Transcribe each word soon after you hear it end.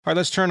All right,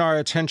 let's turn our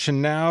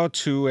attention now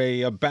to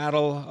a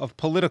battle of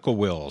political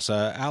wills.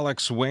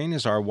 Alex Wayne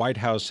is our White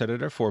House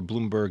editor for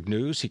Bloomberg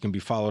News. He can be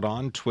followed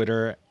on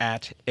Twitter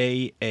at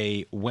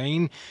AA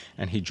Wayne,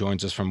 and he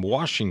joins us from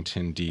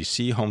Washington,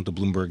 D.C., home to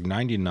Bloomberg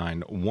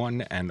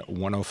 99.1 and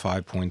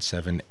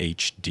 105.7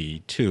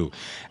 HD2.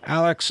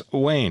 Alex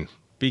Wayne,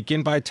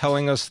 begin by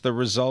telling us the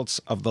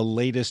results of the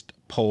latest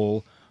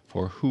poll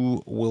for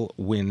who will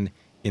win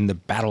in the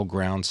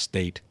battleground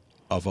state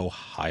of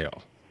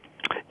Ohio.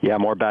 Yeah,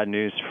 more bad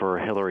news for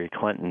Hillary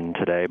Clinton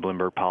today.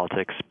 Bloomberg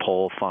Politics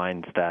poll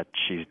finds that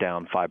she's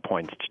down 5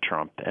 points to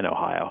Trump in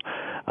Ohio.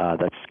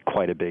 That's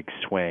quite a big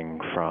swing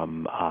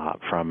from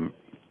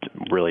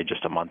really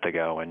just a month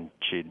ago when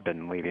she'd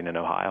been leading in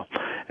Ohio.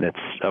 And it's,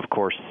 of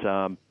course,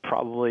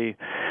 probably,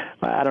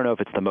 I don't know if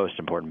it's the most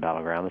important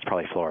battleground. It's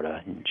probably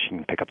Florida. She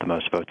can pick up the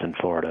most votes in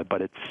Florida,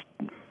 but it's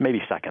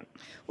maybe second.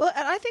 Well,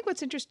 and I think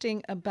what's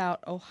interesting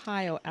about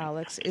Ohio,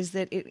 Alex, is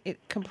that it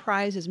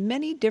comprises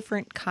many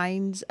different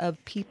kinds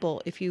of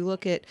people. If you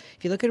look at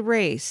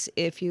race,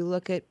 if you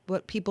look at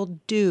what people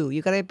do,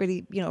 you got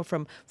everybody,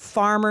 from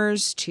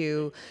farmers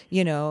to,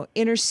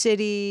 inner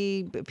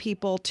city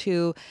people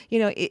to,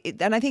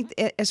 and I think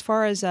as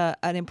far as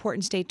an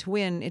important state to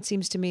win, it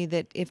seems to me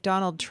that if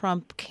Donald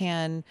Trump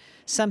can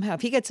somehow,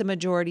 if he gets a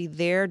majority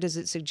there, does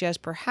it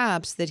suggest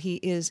perhaps that he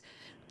is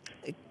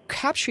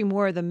capturing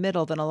more of the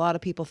middle than a lot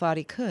of people thought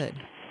he could?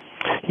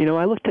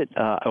 I looked at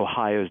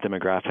Ohio's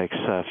demographics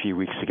a few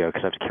weeks ago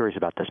because I was curious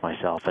about this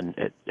myself, and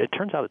it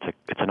turns out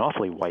it's an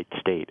awfully white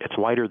state. It's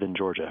whiter than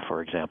Georgia,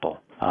 for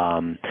example.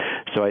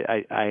 So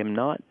I am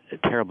not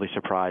terribly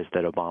surprised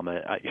that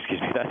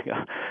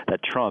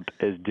that Trump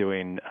is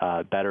doing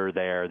better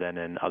there than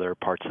in other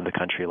parts of the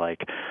country like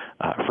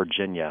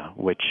Virginia,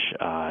 which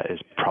is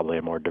probably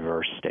a more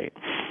diverse state.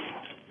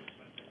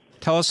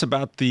 Tell us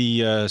about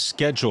the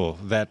schedule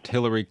that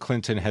Hillary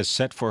Clinton has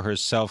set for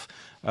herself,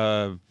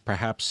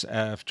 perhaps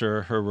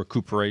after her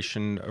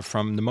recuperation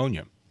from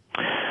pneumonia.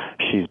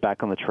 She's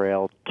back on the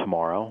trail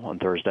tomorrow, on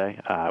Thursday,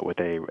 with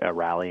a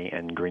rally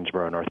in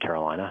Greensboro, North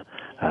Carolina.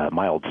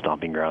 My old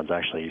stomping grounds,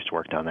 actually. I used to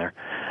work down there.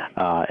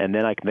 And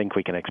then I think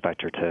we can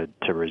expect her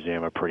to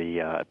resume a pretty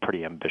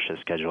ambitious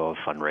schedule of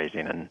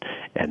fundraising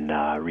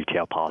and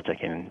retail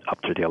politicking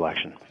up to the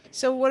election.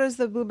 So what has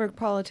the Bloomberg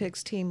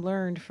Politics team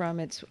learned from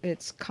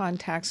its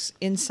contacts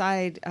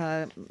inside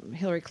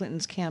Hillary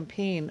Clinton's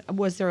campaign?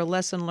 Was there a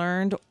lesson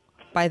learned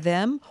by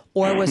them,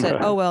 or was it,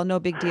 oh, well, no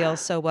big deal,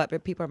 so what,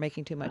 but people are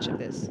making too much of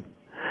this?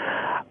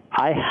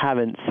 I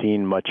haven't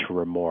seen much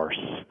remorse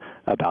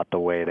about the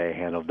way they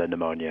handled the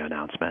pneumonia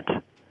announcement.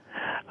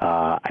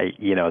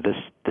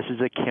 This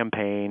is a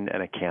campaign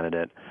and a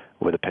candidate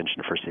with a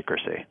penchant for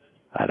secrecy.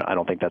 I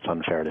don't think that's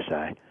unfair to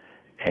say.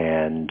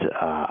 And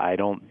I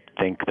don't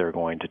think they're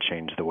going to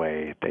change the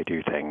way they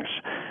do things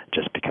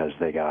just because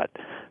they got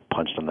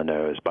punched on the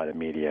nose by the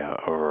media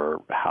over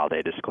how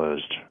they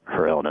disclosed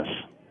her illness.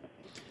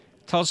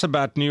 Tell us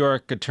about New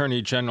York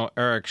Attorney General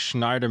Eric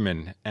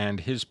Schneiderman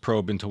and his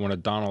probe into one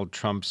of Donald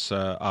Trump's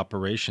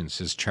operations,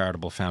 his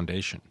charitable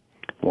foundation.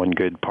 One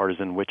good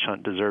partisan witch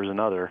hunt deserves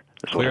another.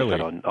 That's Clearly.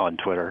 what I said on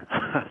Twitter.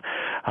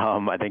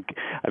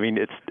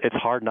 It's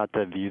hard not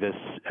to view this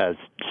as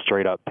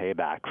straight up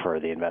payback for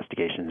the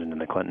investigations into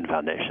the Clinton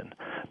Foundation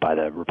by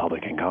the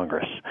Republican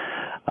Congress.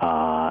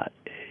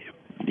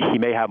 He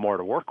may have more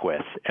to work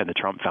with in the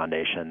Trump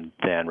Foundation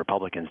than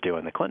Republicans do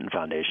in the Clinton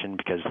Foundation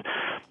because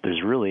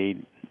there's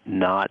really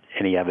not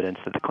any evidence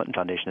that the Clinton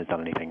Foundation has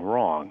done anything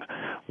wrong,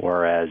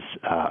 whereas,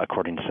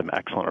 according to some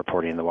excellent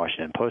reporting the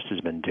Washington Post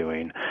has been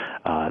doing,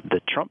 the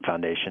Trump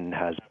Foundation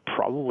has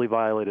probably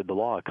violated the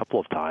law a couple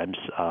of times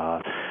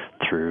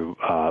through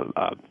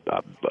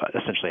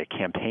essentially a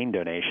campaign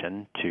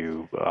donation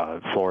to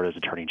Florida's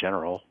Attorney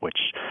General, which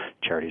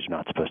charities are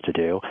not supposed to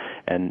do.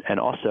 And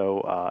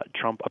also,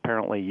 Trump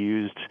apparently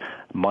used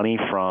money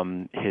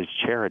from his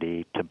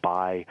charity to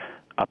buy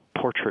a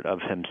portrait of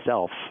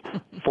himself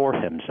for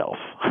himself.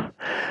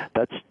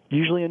 That's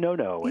usually a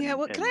no-no. Yeah,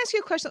 well, can I ask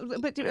you a question?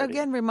 But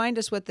again, remind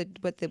us what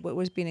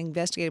was being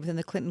investigated within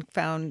the Clinton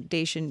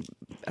Foundation,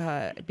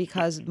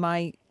 because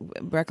my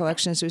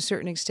recollection is to a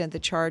certain extent the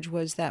charge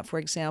was that, for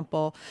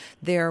example,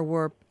 there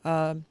were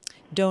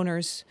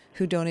donors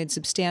who donated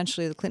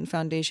substantially to the Clinton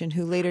Foundation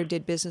who later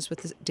did business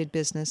with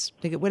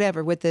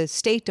the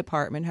State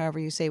Department, however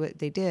you say what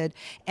they did,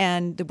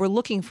 and were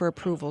looking for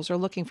approvals or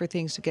looking for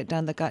things to get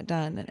done that got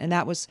done, and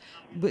that was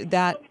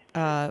not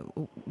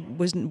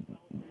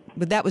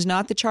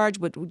the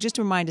charge. But just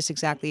to remind us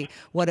exactly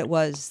what it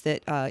was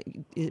that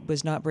it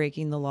was not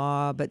breaking the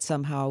law, but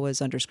somehow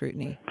was under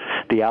scrutiny.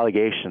 The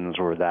allegations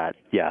were that,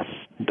 yes,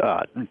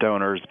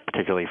 donors,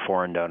 particularly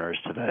foreign donors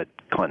to the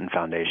Clinton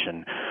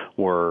Foundation,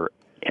 were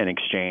in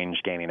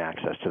exchange gaining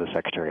access to the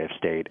Secretary of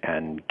State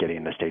and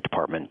getting the State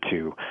Department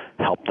to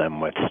help them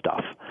with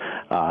stuff.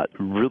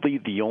 Really,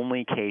 the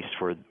only case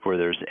where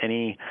there's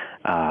any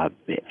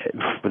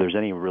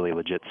really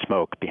legit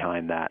smoke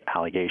behind that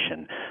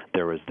allegation,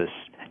 there was this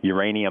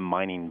uranium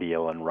mining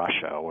deal in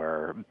Russia,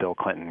 where Bill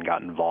Clinton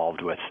got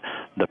involved with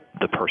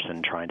the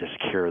person trying to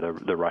secure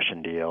the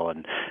Russian deal,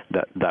 and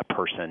that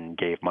person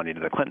gave money to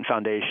the Clinton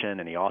Foundation,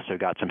 and he also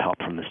got some help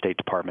from the State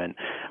Department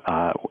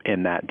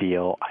in that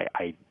deal.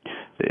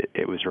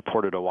 It was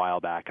reported a while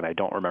back, and I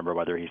don't remember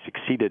whether he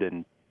succeeded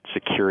in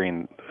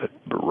securing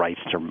rights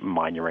to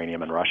mine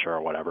uranium in Russia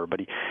or whatever, but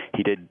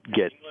he did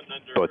get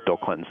both Bill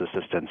Clinton's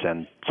assistance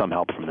and some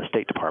help from the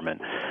State Department.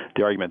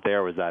 The argument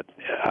there was that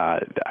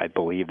I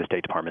believe the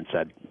State Department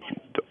said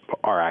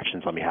our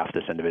actions on behalf of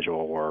this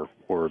individual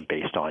were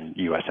based on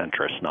U.S.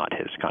 interests, not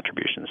his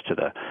contributions to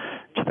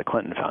the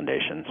Clinton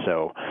Foundation.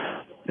 So,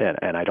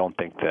 and I don't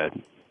think that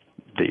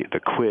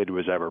the quid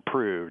was ever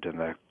proved, and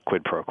the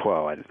quid pro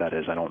quo. That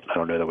is, I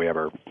don't know that we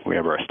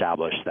ever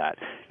established that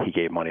he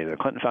gave money to the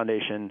Clinton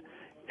Foundation,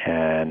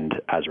 and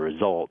as a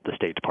result, the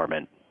State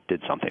Department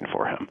did something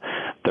for him.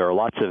 There are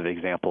lots of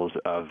examples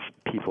of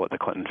people at the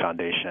Clinton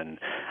Foundation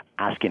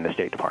asking the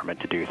State Department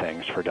to do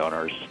things for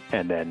donors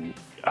and then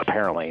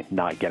apparently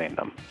not getting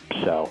them.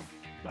 So,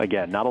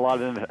 again, not a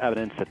lot of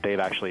evidence that they've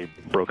actually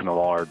broken the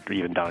law or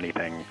even done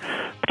anything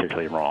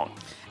particularly wrong.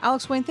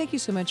 Alex Wayne, thank you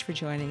so much for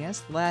joining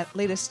us.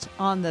 Latest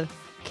on the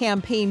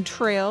campaign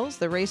trails,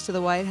 the race to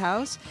the White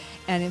House.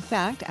 And in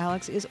fact,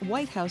 Alex is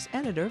White House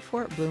editor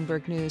for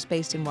Bloomberg News,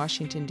 based in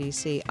Washington,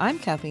 D.C. I'm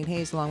Kathleen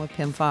Hayes, along with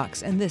Pim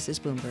Fox, and this is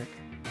Bloomberg.